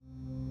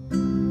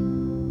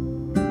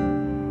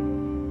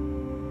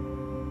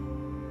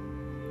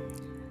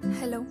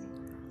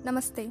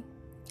Namaste.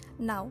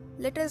 Now,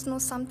 let us know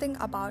something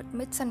about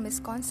myths and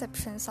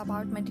misconceptions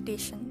about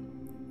meditation.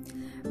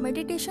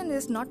 Meditation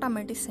is not a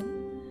medicine,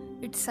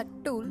 it's a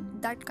tool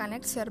that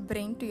connects your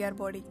brain to your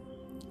body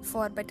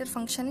for better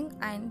functioning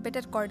and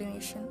better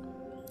coordination.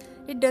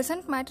 It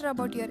doesn't matter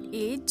about your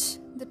age,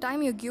 the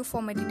time you give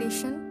for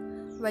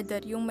meditation, whether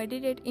you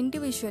meditate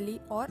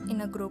individually or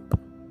in a group.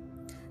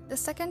 The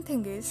second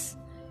thing is,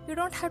 you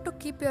don't have to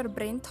keep your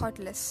brain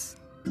thoughtless.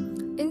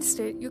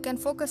 Instead, you can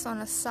focus on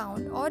a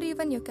sound or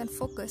even you can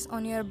focus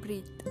on your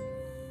breath.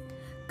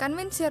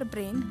 Convince your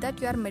brain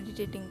that you are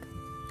meditating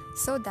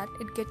so that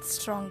it gets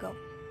stronger.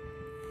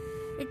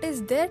 It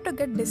is there to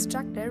get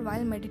distracted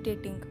while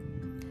meditating.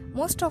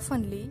 Most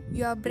oftenly,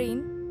 your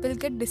brain will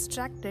get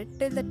distracted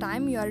till the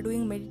time you are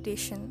doing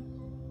meditation.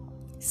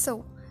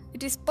 So,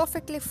 it is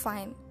perfectly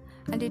fine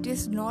and it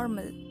is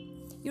normal.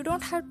 You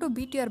don't have to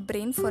beat your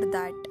brain for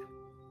that.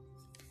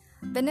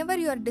 Whenever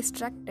you are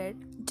distracted,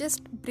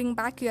 just bring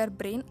back your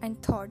brain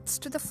and thoughts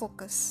to the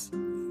focus.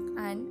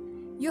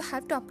 And you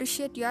have to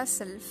appreciate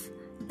yourself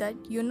that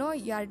you know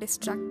you are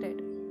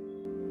distracted.